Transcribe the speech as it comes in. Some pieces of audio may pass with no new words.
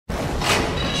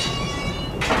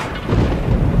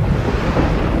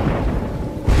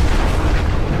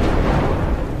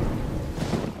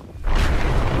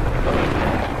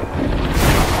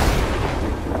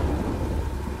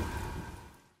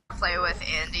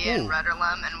Buggy and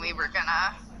Redderlem, and we were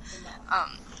gonna,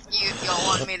 y'all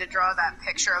wanted me to draw that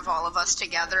picture of all of us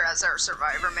together as our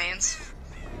survivor mains.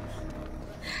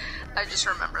 I just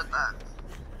remembered that.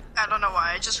 I don't know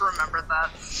why, I just remembered that.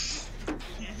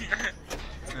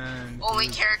 Only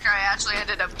character I actually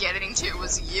ended up getting to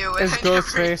was you, and it's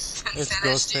Ghostface. It's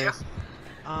Ghostface.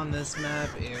 On this map,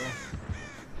 ew.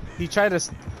 He tried to.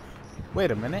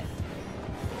 Wait a minute.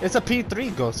 It's a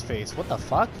P3 Ghostface. What the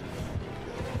fuck?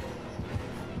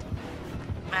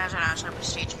 Imagine actually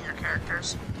prestiging your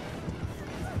characters.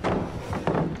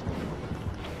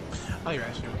 Oh, you're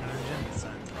actually working on a gym this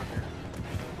time, fucker.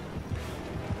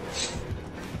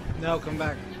 No, come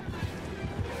back.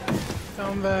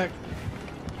 Come back.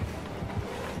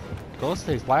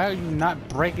 Ghostface, why are you not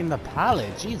breaking the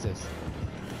pallet? Jesus.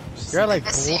 You're like.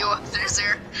 I see you up there,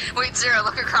 Zero. Wait, Zero,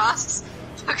 look across.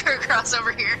 Look across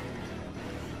over here.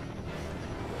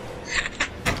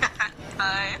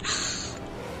 Hi.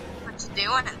 What you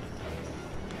doing?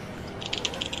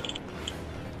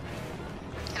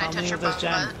 Can I touch your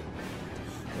butt?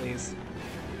 Please.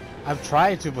 I've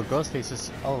tried to, but Ghostface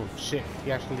is. Oh shit,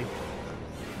 he actually.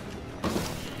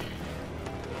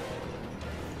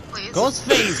 Please.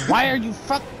 Ghostface, why are you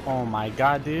fuck? Oh my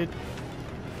god, dude.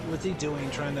 What's he doing?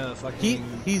 Trying to fucking.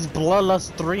 He's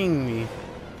bloodlust 3ing me.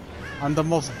 On the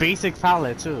most basic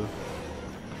palette, too.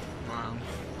 Wow.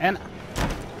 And.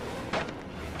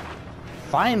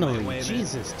 Finally, wait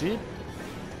Jesus, dude.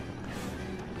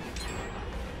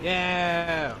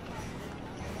 Yeah.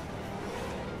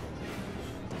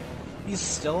 He's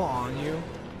still on you.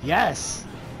 Yes.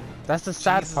 That's the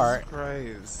sad part.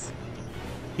 Christ.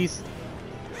 He's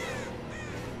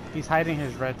hiding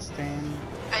his red stain.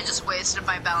 I just wasted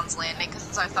my bounce landing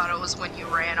because I thought it was when you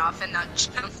ran off and not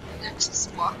jumped and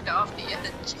just walked off the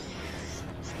edge.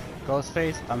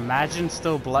 Ghostface, imagine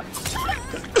still blood.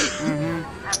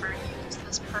 Never use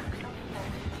this perk.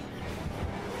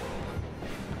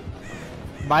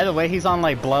 By the way, he's on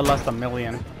like Bloodlust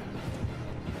 1,000,000.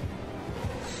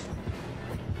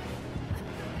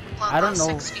 I don't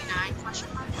know. 69 question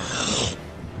mark?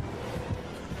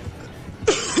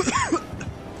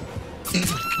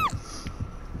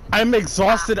 I'm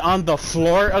exhausted on the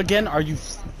floor again. Are you?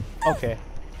 Okay.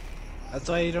 That's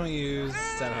why you don't use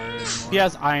that hard anymore. He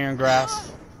has Iron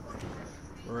Grasp.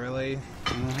 Really?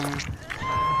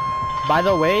 By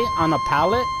the way, on a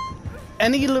pallet,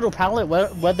 any little pallet,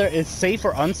 whether it's safe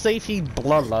or unsafe, he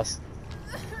Bloodlust.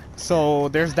 So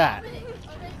there's that.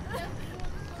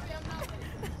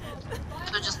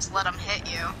 So just let him hit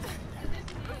you.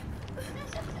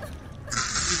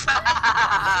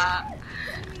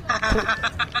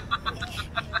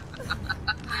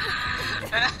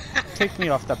 Take me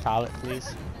off the pallet,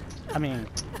 please. I mean,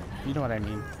 you know what I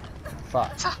mean.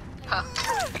 Fuck.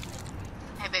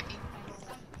 Hey, baby.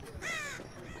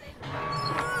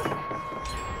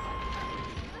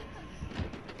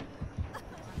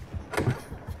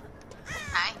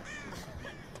 Hi.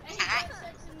 Hi.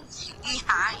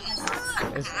 Hi.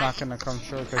 It's not gonna come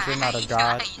true because you're not a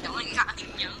god.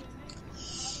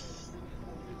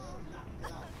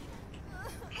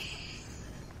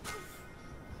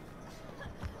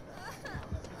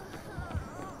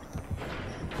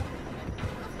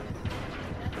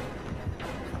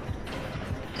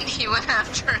 He went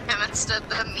after him instead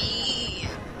of me.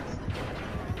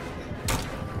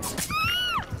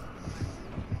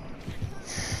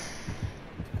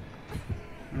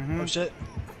 Oh shit.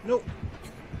 Nope.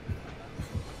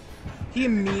 He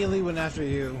immediately went after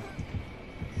you.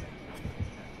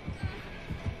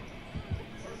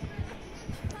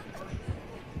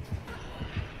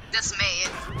 Dismayed.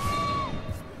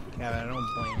 Yeah, but I don't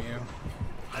blame you.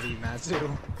 I'd be mad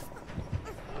too.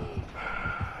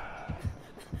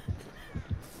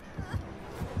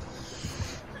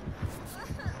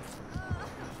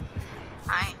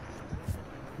 Hi.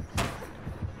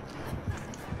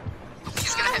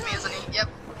 He's gonna hit me, isn't he? Yep.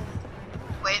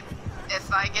 Wait,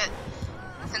 if I get...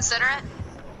 Consider it?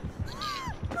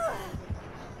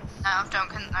 No,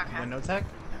 don't okay. Window tech?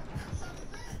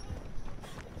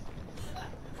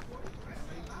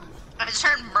 I just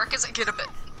heard Merc as I get a bit.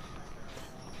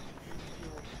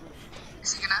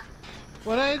 Is he gonna...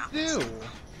 What'd I do?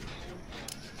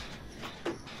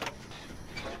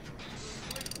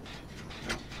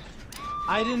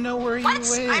 I didn't know where you went.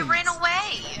 I ran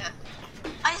away.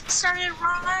 I started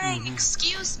running.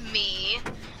 Excuse me.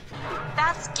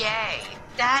 That's gay.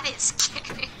 That is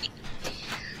gay.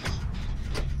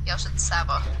 Y'all should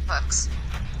sabo hooks.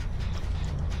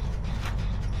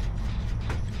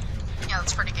 Yeah,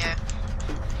 that's pretty gay.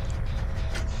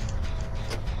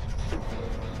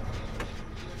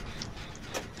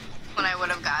 When I would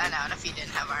have got gotten out if he didn't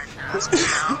have iron grasp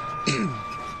now.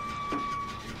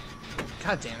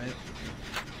 God damn it.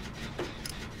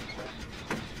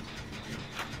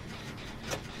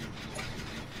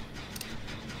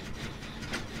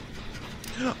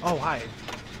 Oh, hi.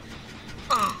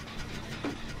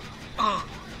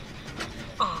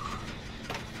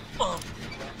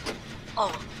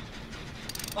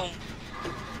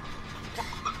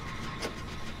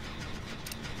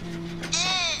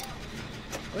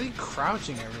 Why are you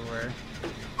crouching everywhere?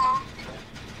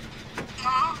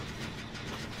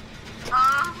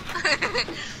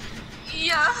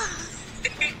 Yeah.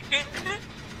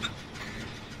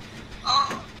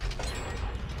 Oh.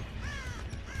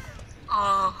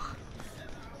 Oh.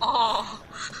 Oh.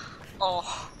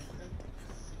 Oh.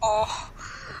 Oh.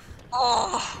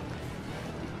 Oh.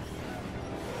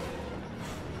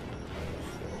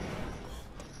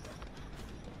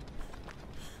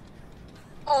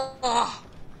 Oh.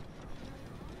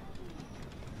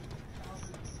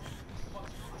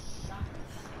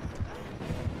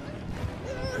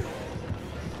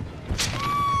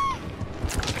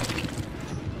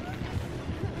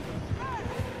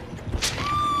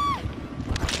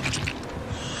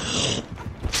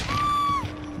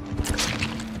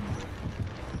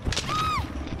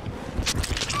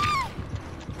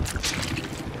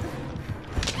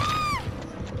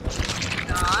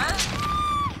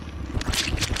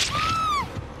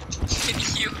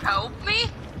 Help me?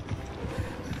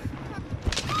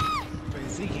 Wait,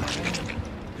 is he camping?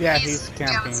 Yeah, he's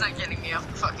camping. Gavin's not getting me off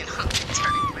the fucking hook.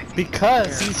 Turning my feet.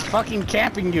 Because he's fucking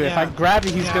camping you. If I grab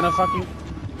you, he's gonna fucking...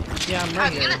 Yeah, I'm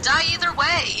right here. I'm gonna die either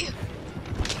way.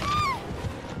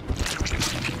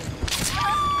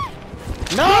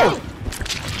 No!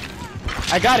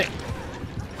 I got it.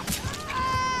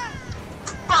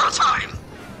 Borrow time.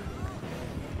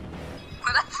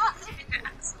 What the fuck?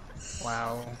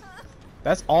 Wow.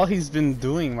 That's all he's been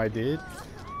doing, my dude.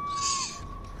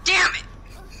 Damn it!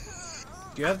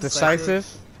 Do you have Decisive?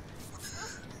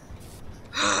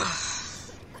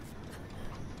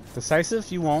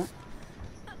 Decisive? You won't.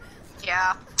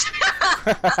 Yeah.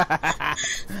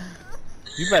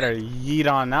 You better yeet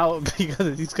on out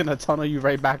because he's gonna tunnel you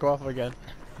right back off again.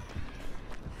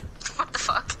 What the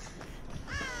fuck?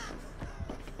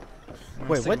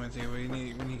 Wait, what? With you. We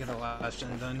need to get a last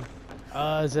gen done.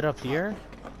 Is it up here?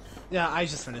 Yeah, I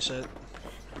just finished it.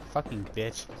 Fucking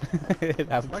bitch.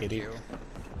 I'm kidding. You.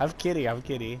 I'm kidding, I'm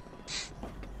kidding.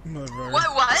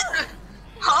 What?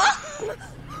 Huh?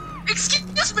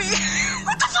 Excuse me?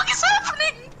 What the fuck is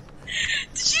happening?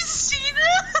 Did you see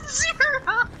that?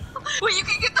 Zero. Wait, you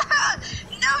can get the hat.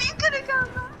 No, you could've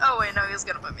got that. Oh wait, no, he was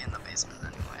gonna put me in the basement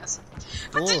anyways.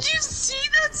 But did you see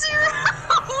that, Zero?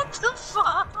 What the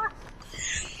fuck?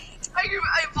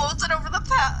 I bolted over the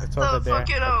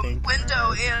fucking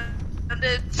window and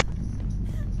it.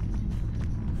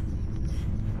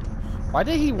 Why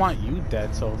did he want you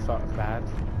dead so bad?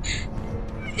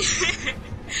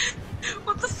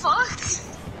 What the fuck?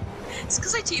 It's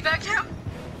because I teabagged him?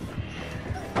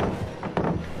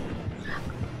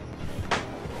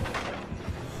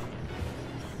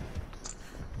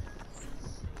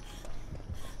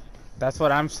 That's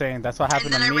what I'm saying. That's what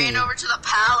happened to me. And then I ran over to the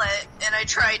pallet and I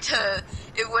tried to...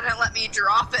 It wouldn't let me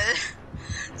drop it.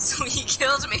 So he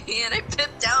killed me and I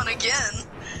pipped down again.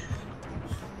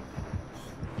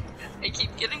 I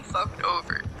keep getting fucked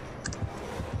over.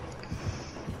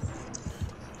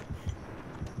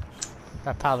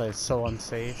 That pallet is so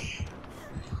unsafe.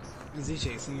 Is he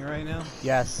chasing you right now?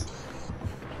 Yes.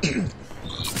 Do you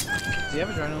have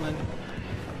adrenaline?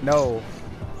 No.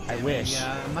 I wish.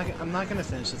 Yeah, I'm not gonna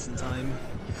finish this in time.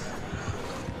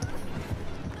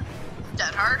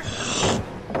 Dead hard?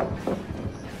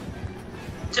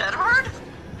 Dead hard?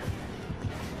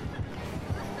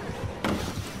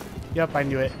 Yep, I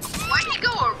knew it. Why'd he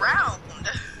go around?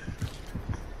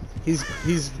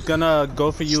 He's gonna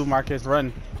go for you, Marcus.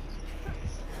 Run.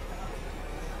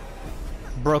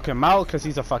 Broke him out because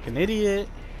he's a fucking idiot.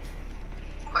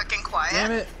 Quick and quiet.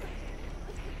 Damn it.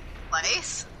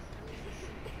 Place.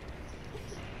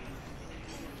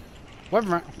 What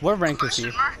rank is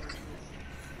he? Question mark?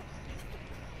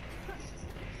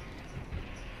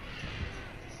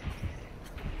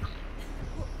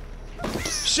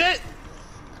 Shit!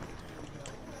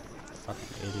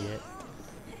 Fucking idiot.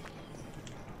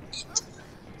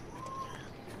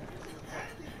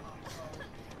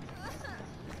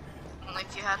 Only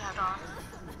if you had head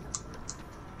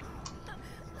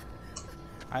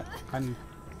on. I'm...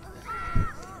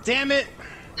 Damn it!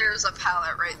 There's a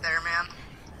pallet right there, man.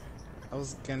 I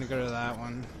was gonna go to that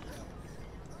one.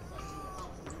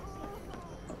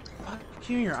 Fuck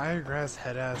you and your Iron Grass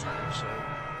head ass shit.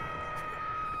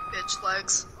 Bitch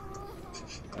legs.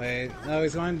 Wait, no,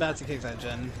 he's going back to Cake's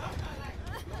Engine.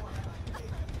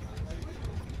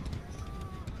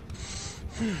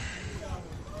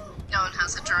 No one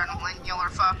has adrenaline, y'all are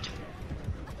fucked.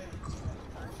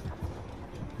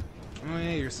 Oh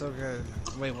yeah, you're so good.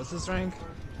 Wait, what's his rank?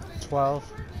 12.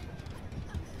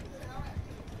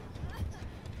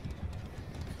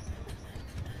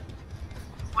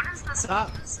 What is this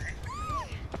Stop. music?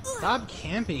 Stop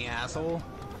camping, asshole.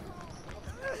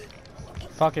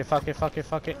 Fuck it, fuck it, fuck it,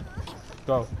 fuck it.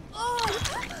 Go.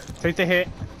 Take the hit.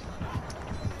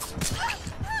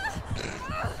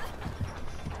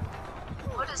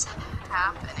 What is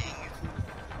happening?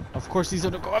 Of course he's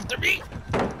gonna go after me.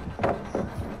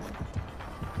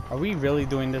 Are we really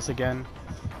doing this again?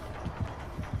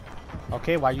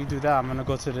 Okay, while you do that, I'm gonna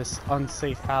go to this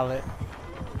unsafe pallet.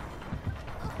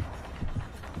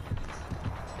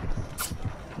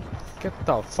 Get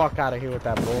the fuck out of here with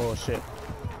that bullshit.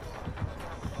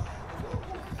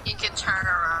 He can turn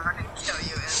around and kill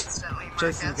you instantly,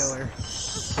 Marcus. Jason Killer.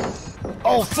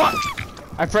 Oh fuck!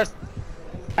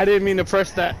 I didn't mean to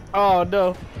press that. Oh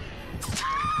no.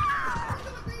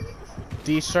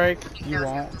 D strike? You knows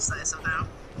won't. you're decisive now.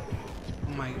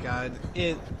 Oh my god.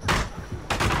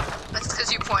 That's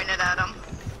because you pointed at him.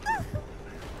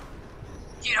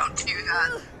 You don't do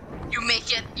that.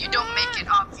 You don't make it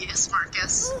obvious,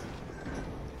 Marcus.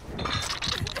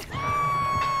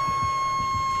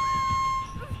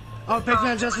 Oh, pick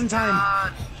that just in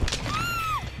time.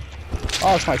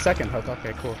 Oh, it's my second hook.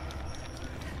 Okay, cool.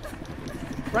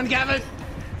 Run, Gavin!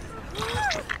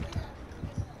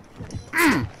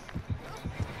 I'm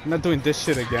not doing this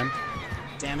shit again.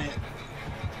 Damn it.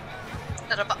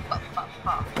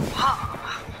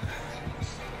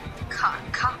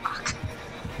 Cock.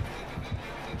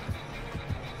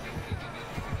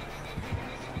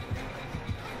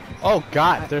 Oh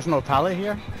god, there's no pallet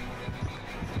here?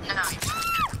 No.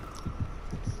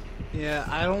 Yeah,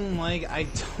 I don't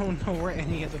know where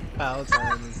any of the pallets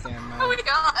are in this damn map. We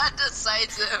all had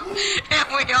decisive, and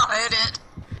we all hit it.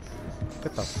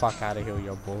 Get the fuck out of here with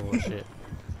your bullshit.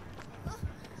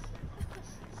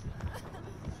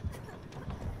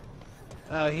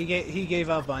 Oh, he gave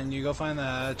up on you. Go find the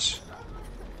hatch.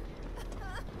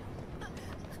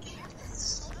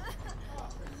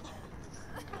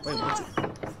 Wait, what's it?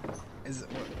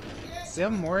 Is he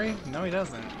have Mori? No, he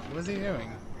doesn't. What is he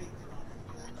doing?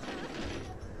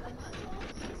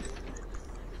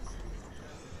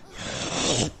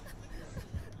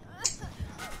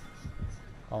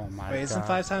 Oh my god. Wait, isn't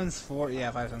 5 times 4?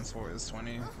 Yeah, 5 times 4 is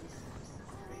 20.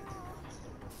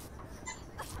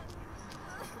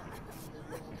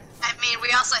 I mean, we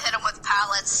also hit him with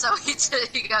pallets, so he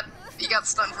got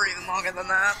stunned for even longer than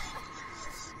that.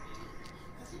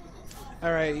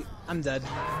 Alright, I'm dead.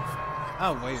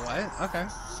 Oh, wait, what? Okay.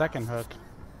 Second hook.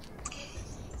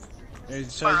 Should I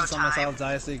just let myself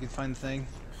die so you can find the thing?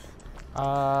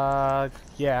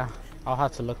 Yeah. I'll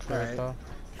have to look for it though.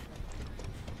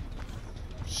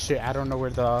 Shit, I don't know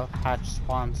where the hatch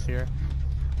spawns here.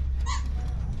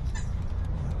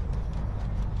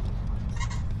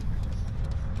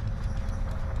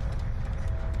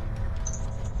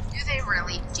 Do they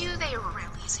really, Zero?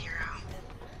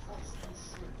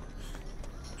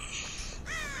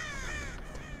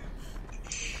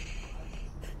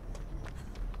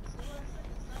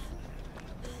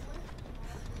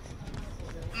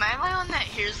 Am I the one that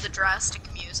hears the dramatic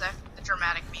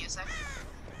music?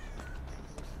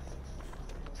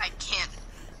 I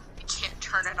can't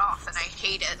turn it off, and I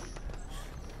hate it.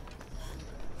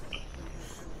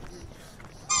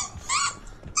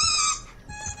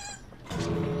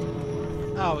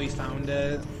 Oh, we found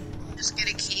it. Just get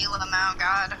a key, let them out,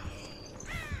 God.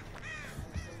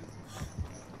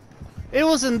 It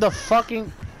was in the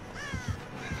fucking...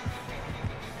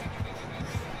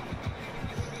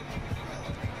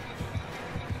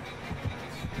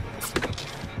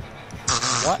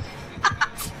 What?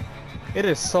 It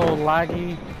is so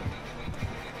laggy.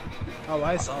 Oh,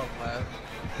 I saw that.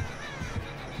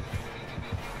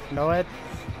 No, it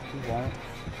won't.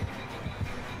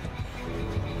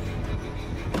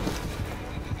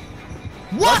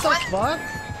 What the fuck?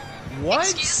 What?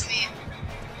 Excuse me.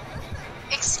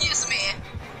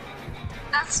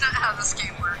 That's not how this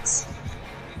game works.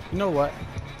 You know what?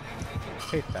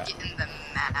 Take that. Get in the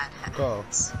mad heads. Go.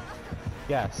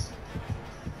 Yes.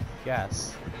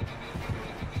 Yes.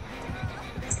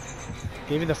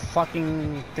 Give me the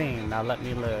fucking thing. Now let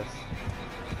me live.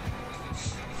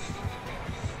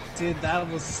 Dude, that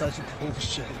was such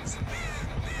bullshit.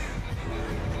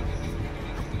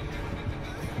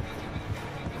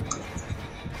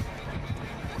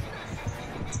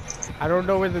 I don't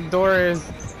know where the door is.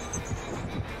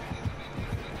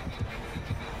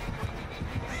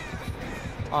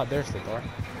 Oh, there's the door.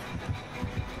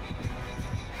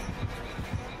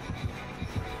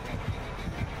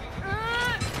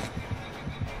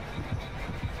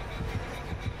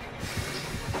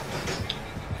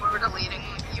 We're deleting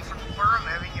you from. We're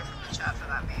removing you from the chat for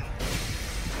that meme.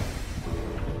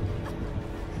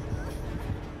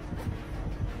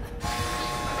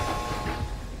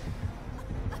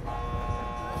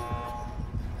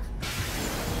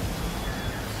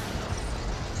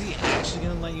 Is he actually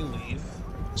gonna let you leave?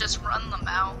 Just run them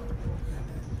out.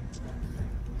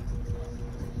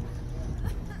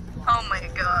 Oh my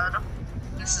god.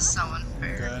 This is so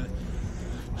unfair. Good.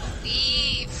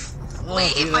 Leave! Oh,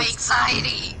 Leave dude, my that's-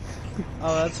 anxiety!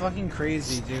 Oh, that's fucking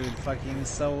crazy, dude. Fucking,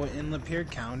 so in Lapeer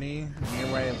County,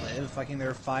 near where I live, fucking there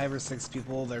are 5 or 6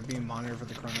 people that are being monitored for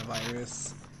the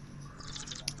coronavirus.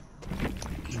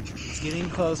 It's getting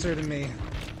closer to me.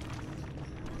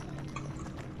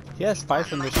 He has spies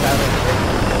from the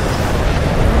shadow.